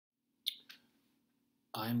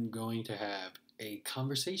I'm going to have a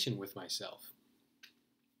conversation with myself.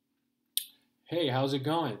 Hey, how's it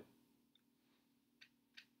going?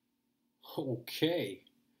 Okay,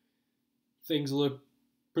 things look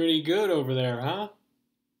pretty good over there, huh?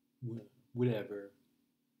 Whatever.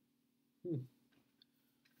 Hmm.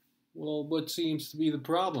 Well, what seems to be the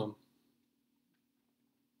problem?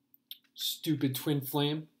 Stupid twin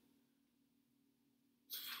flame.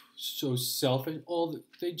 So selfish.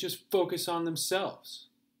 They just focus on themselves.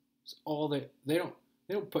 It's all they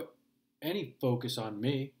don't put any focus on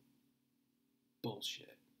me.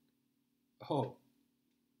 Bullshit. Oh,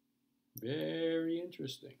 very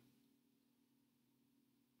interesting.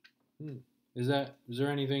 Hmm. Is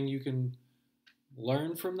there anything you can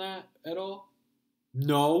learn from that at all?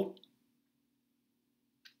 No.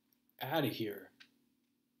 Out of here.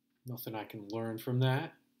 Nothing I can learn from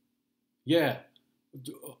that. Yeah,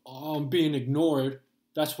 I'm being ignored.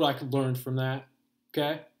 That's what I could learn from that.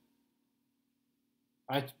 Okay?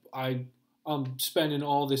 I I I'm spending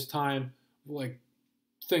all this time like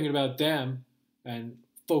thinking about them and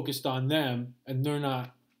focused on them and they're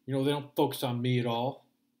not, they don't focus on me at all.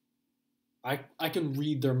 I can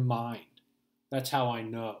read their mind. That's how I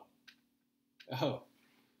know. Oh,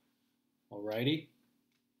 alrighty.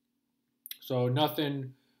 So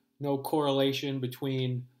nothing, no correlation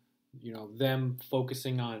between, them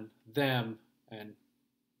focusing on them and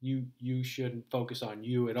you shouldn't focus on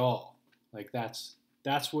you at all. Like that's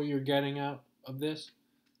what you're getting out of this.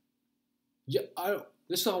 Yeah, I don't.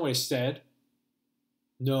 This is not what I said.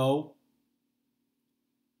 No,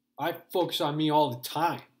 I focus on me all the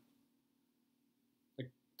time. Like,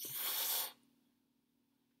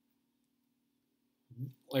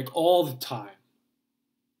 like all the time.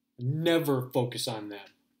 Never focus on them.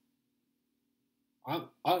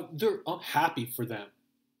 I'm happy for them.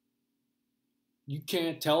 You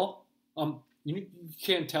can't tell. You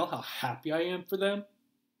can't tell how happy I am for them.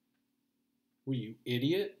 Were you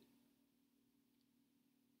idiot?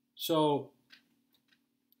 So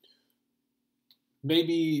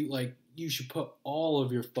maybe like you should put all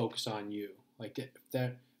of your focus on you. Like if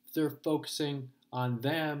they're focusing on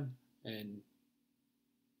them and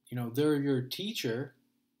they're your teacher,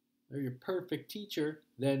 they're your perfect teacher,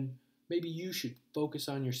 then maybe you should focus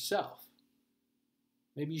on yourself.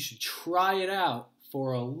 Maybe you should try it out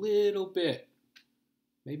for a little bit,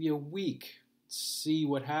 maybe a week. See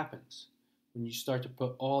what happens when you start to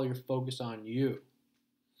put all your focus on you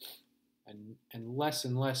and less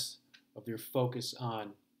of your focus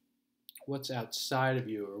on what's outside of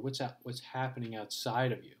you or what's happening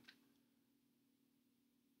outside of you.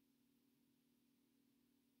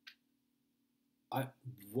 I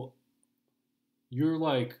what you're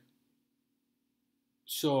like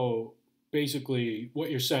so basically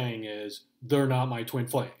what you're saying is they're not my twin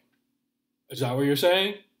flame. Is that what you're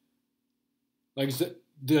saying? Like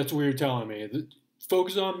that's what you're telling me.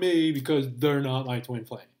 Focus on me because they're not my twin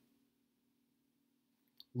flame.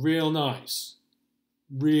 Real nice.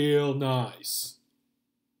 Real nice.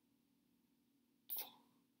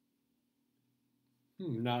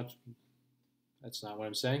 Not That's not what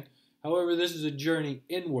I'm saying. However, this is a journey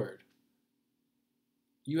inward.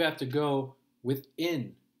 You have to go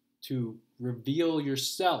within to reveal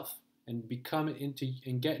yourself and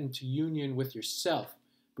get into union with yourself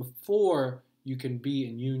before you can be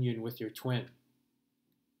in union with your twin.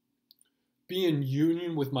 Be in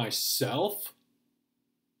union with myself?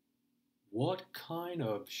 What kind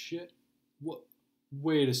of shit? What?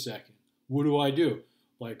 Wait a second. What do I do?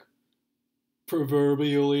 Like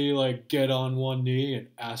proverbially like get on one knee and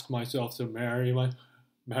ask myself to marry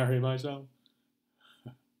myself?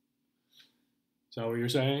 Is that what you're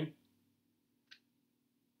saying?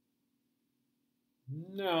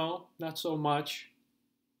 No, not so much.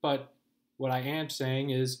 But what I am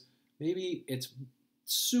saying is maybe it's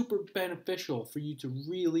super beneficial for you to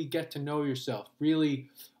really get to know yourself, really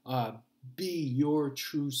uh, be your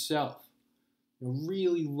true self,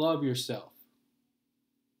 really love yourself,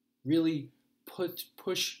 really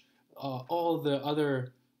push all the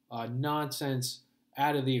other nonsense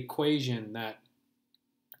out of the equation that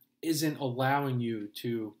isn't allowing you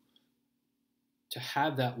to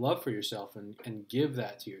have that love for yourself and give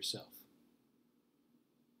that to yourself.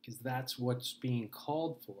 Because that's what's being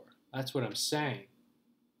called for. That's what I'm saying.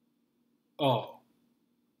 Oh,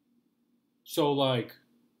 so like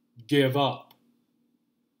give up.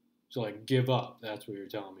 So like give up. That's what you're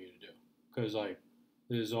telling me to do. Because like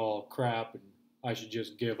this is all crap and I should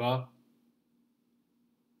just give up.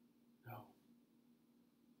 No,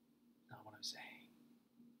 not what I'm saying.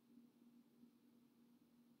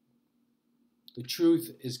 The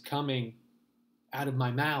truth is coming out of my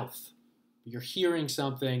mouth. You're hearing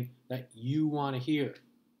something that you want to hear.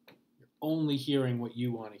 You're only hearing what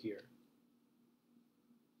you want to hear.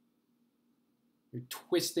 You're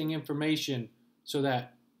twisting information so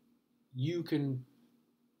that you can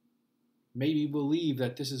maybe believe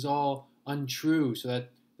that this is all untrue, so that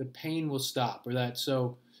the pain will stop, or that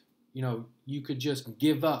so you could just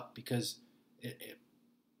give up because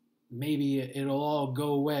maybe it'll all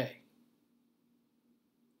go away.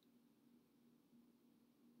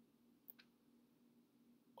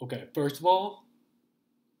 Okay, first of all,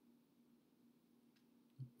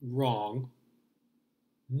 wrong.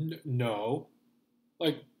 No.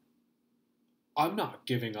 Like, I'm not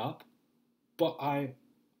giving up, but I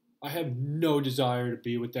have no desire to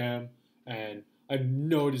be with them, and I have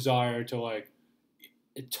no desire to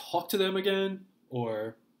talk to them again,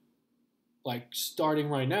 or starting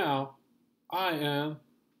right now, I am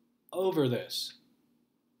over this.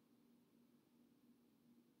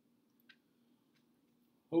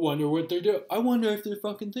 I wonder what they're doing. I wonder if they're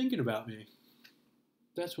fucking thinking about me.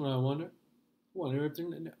 That's what I wonder. I wonder if they're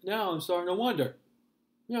now. I'm starting to wonder.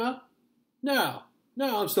 Yeah, now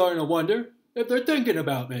I'm starting to wonder if they're thinking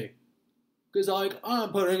about me, because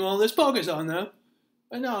I'm putting all this focus on them,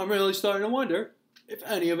 and now I'm really starting to wonder if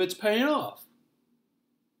any of it's paying off.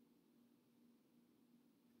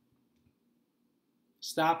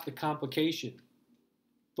 Stop the complication.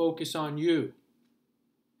 Focus on you.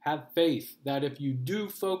 Have faith that if you do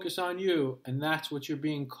focus on you, and that's what you're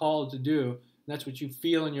being called to do, and that's what you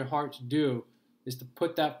feel in your heart to do, is to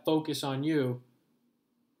put that focus on you,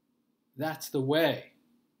 that's the way.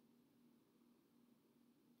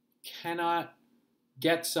 You cannot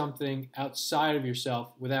get something outside of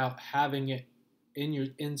yourself without having it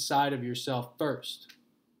inside of yourself first.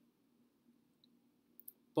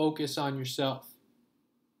 Focus on yourself.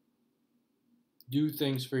 Do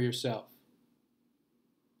things for yourself.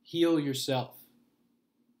 Heal yourself.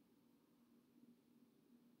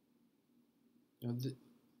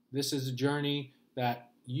 This is a journey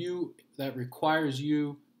that requires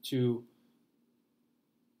you to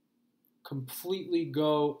completely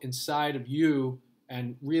go inside of you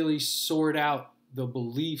and really sort out the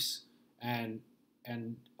beliefs and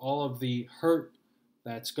all of the hurt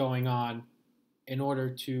that's going on in order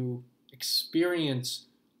to experience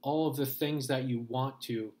all of the things that you want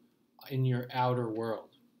to in your outer world.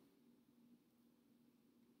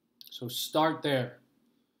 So start there.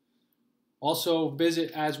 Also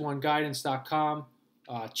visit asoneguidance.com.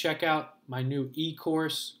 Check out my new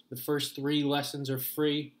e-course. The first 3 lessons are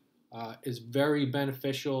free. Is very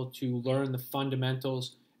beneficial to learn the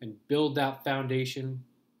fundamentals and build that foundation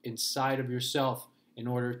inside of yourself in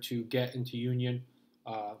order to get into union.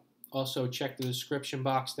 Also check the description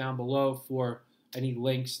box down below for any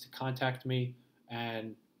links to contact me,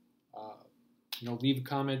 and leave a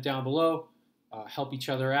comment down below. Help each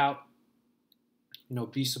other out.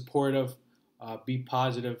 Be supportive, be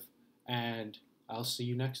positive, and I'll see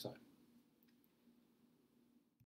you next time.